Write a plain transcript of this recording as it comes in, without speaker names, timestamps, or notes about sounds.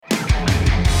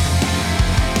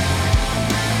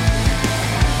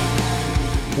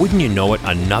Wouldn't you know it,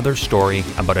 another story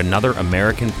about another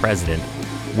American president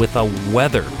with a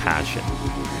weather passion.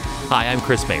 Hi, I'm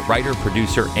Chris May, writer,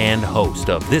 producer, and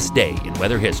host of This Day in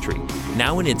Weather History,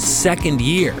 now in its second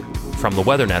year from the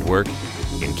Weather Network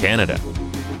in Canada.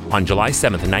 On July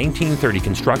 7th, 1930,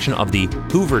 construction of the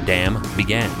Hoover Dam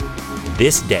began.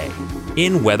 This day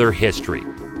in weather history.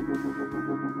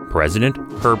 President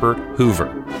Herbert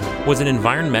Hoover was an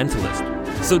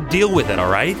environmentalist, so deal with it, all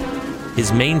right?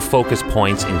 His main focus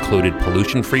points included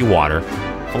pollution-free water,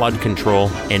 flood control,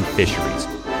 and fisheries.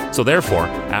 So therefore,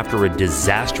 after a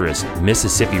disastrous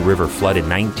Mississippi River flood in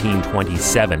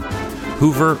 1927,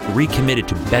 Hoover recommitted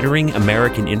to bettering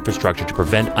American infrastructure to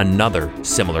prevent another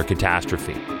similar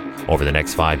catastrophe. Over the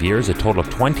next 5 years, a total of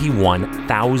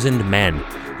 21,000 men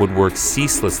would work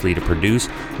ceaselessly to produce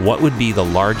what would be the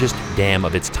largest dam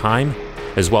of its time,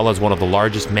 as well as one of the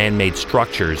largest man-made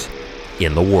structures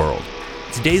in the world.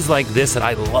 It's days like this that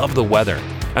I love the weather,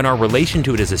 and our relation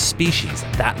to it as a species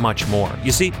that much more.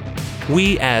 You see,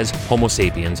 we as Homo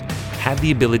sapiens have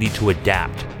the ability to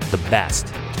adapt the best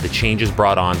to the changes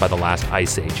brought on by the last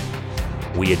ice age.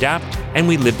 We adapt and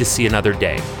we live to see another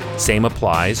day. Same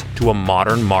applies to a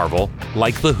modern marvel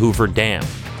like the Hoover Dam.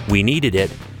 We needed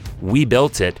it, we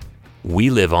built it, we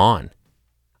live on.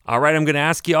 All right, I'm going to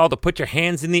ask you all to put your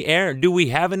hands in the air. Do we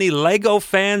have any Lego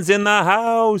fans in the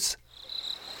house?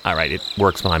 All right, it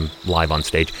works when I'm live on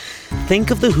stage.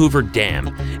 Think of the Hoover Dam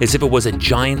as if it was a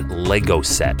giant Lego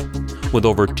set with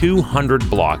over 200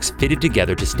 blocks fitted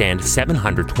together to stand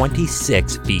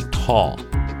 726 feet tall.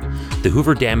 The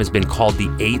Hoover Dam has been called the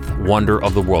eighth wonder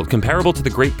of the world, comparable to the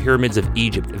Great Pyramids of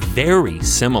Egypt, very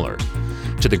similar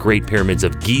to the Great Pyramids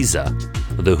of Giza.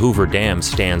 The Hoover Dam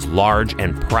stands large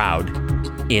and proud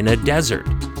in a desert.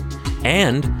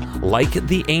 And, like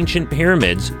the ancient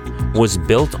pyramids, was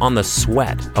built on the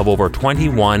sweat of over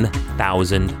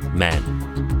 21,000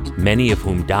 men, many of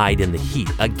whom died in the heat,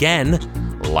 again,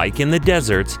 like in the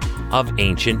deserts of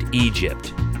ancient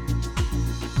Egypt.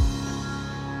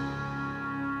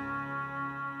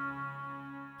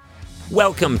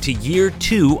 Welcome to year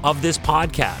 2 of this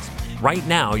podcast. Right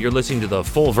now, you're listening to the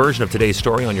full version of today's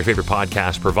story on your favorite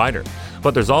podcast provider,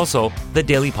 but there's also the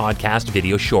daily podcast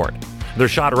video short. They're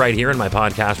shot right here in my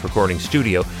podcast recording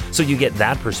studio, so you get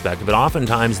that perspective, but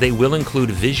oftentimes they will include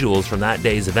visuals from that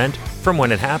day's event from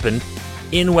when it happened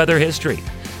in weather history.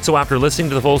 So after listening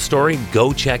to the full story,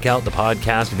 go check out the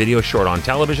podcast video short on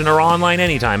television or online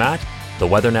anytime at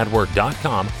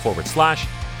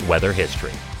theweathernetwork.com/weather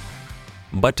history.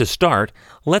 But to start,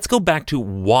 let's go back to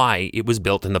why it was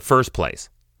built in the first place.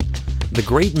 The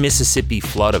Great Mississippi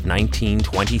Flood of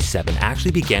 1927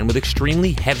 actually began with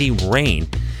extremely heavy rain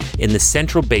in the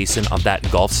central basin of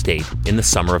that Gulf state in the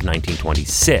summer of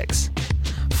 1926.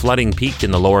 Flooding peaked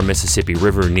in the lower Mississippi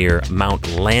River near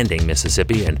Mount Landing,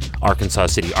 Mississippi, and Arkansas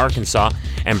City, Arkansas,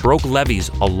 and broke levees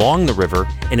along the river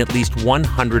in at least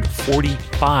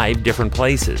 145 different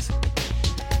places.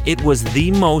 It was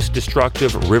the most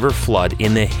destructive river flood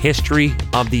in the history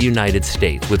of the United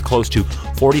States, with close to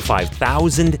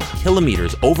 45,000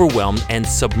 kilometers overwhelmed and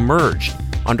submerged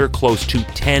under close to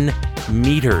 10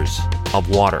 meters of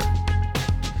water.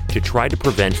 To try to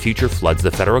prevent future floods, the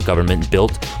federal government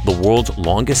built the world's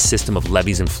longest system of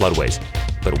levees and floodways,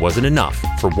 but it wasn't enough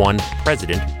for one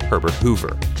President, Herbert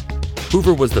Hoover.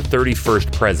 Hoover was the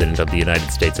 31st president of the United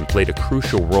States and played a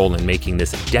crucial role in making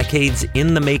this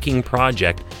decades-in-the-making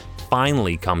project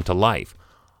finally come to life.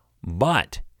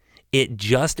 But it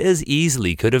just as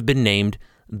easily could have been named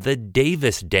the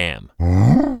Davis Dam.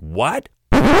 What?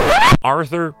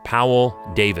 Arthur Powell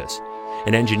Davis,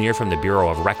 an engineer from the Bureau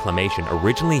of Reclamation,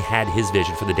 originally had his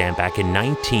vision for the dam back in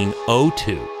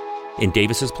 1902. In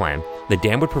Davis's plan, the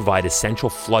dam would provide essential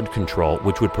flood control,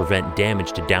 which would prevent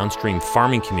damage to downstream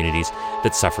farming communities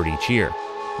that suffered each year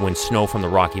when snow from the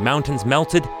Rocky Mountains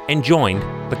melted and joined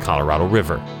the Colorado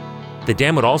River. The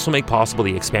dam would also make possible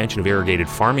the expansion of irrigated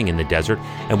farming in the desert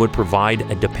and would provide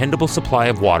a dependable supply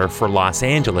of water for Los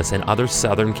Angeles and other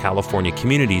Southern California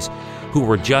communities who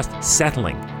were just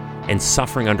settling and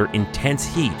suffering under intense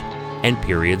heat and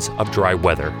periods of dry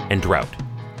weather and drought.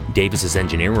 Davis's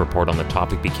engineering report on the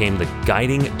topic became the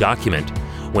guiding document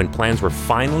when plans were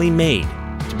finally made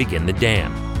to begin the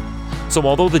dam. So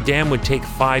although the dam would take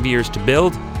 5 years to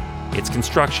build, its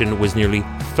construction was nearly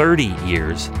 30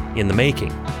 years in the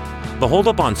making. The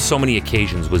holdup on so many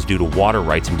occasions was due to water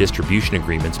rights and distribution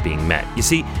agreements being met. You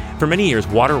see, for many years,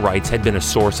 water rights had been a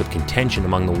source of contention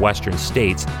among the western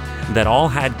states that all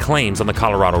had claims on the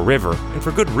Colorado River, and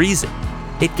for good reason.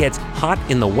 It gets hot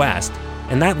in the west,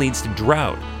 and that leads to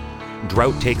drought.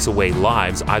 Drought takes away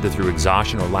lives either through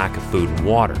exhaustion or lack of food and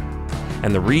water.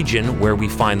 And the region where we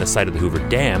find the site of the Hoover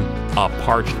Dam, a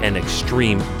parched and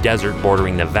extreme desert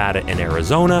bordering Nevada and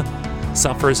Arizona,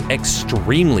 suffers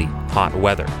extremely hot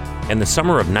weather. And the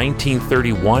summer of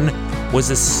 1931 was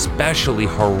especially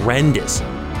horrendous,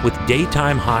 with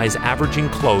daytime highs averaging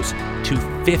close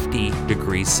to 50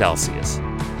 degrees Celsius.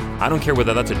 I don't care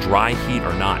whether that's a dry heat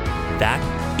or not, that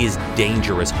is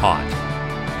dangerous hot.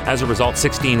 As a result,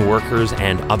 16 workers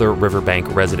and other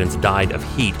riverbank residents died of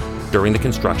heat during the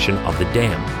construction of the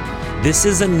dam. This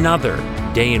is another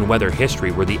day in weather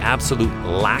history where the absolute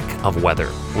lack of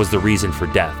weather was the reason for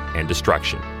death and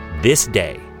destruction. This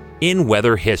day in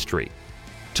weather history.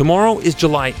 Tomorrow is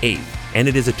July 8th, and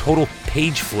it is a total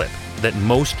page flip that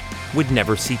most would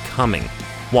never see coming.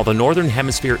 While the northern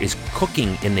hemisphere is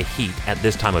cooking in the heat at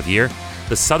this time of year,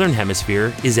 the southern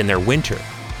hemisphere is in their winter.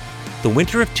 The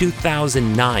winter of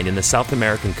 2009 in the South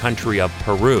American country of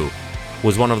Peru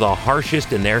was one of the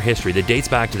harshest in their history that dates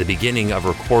back to the beginning of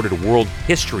recorded world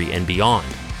history and beyond.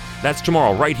 That's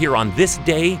tomorrow, right here on This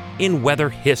Day in Weather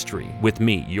History, with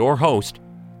me, your host,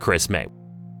 Chris May.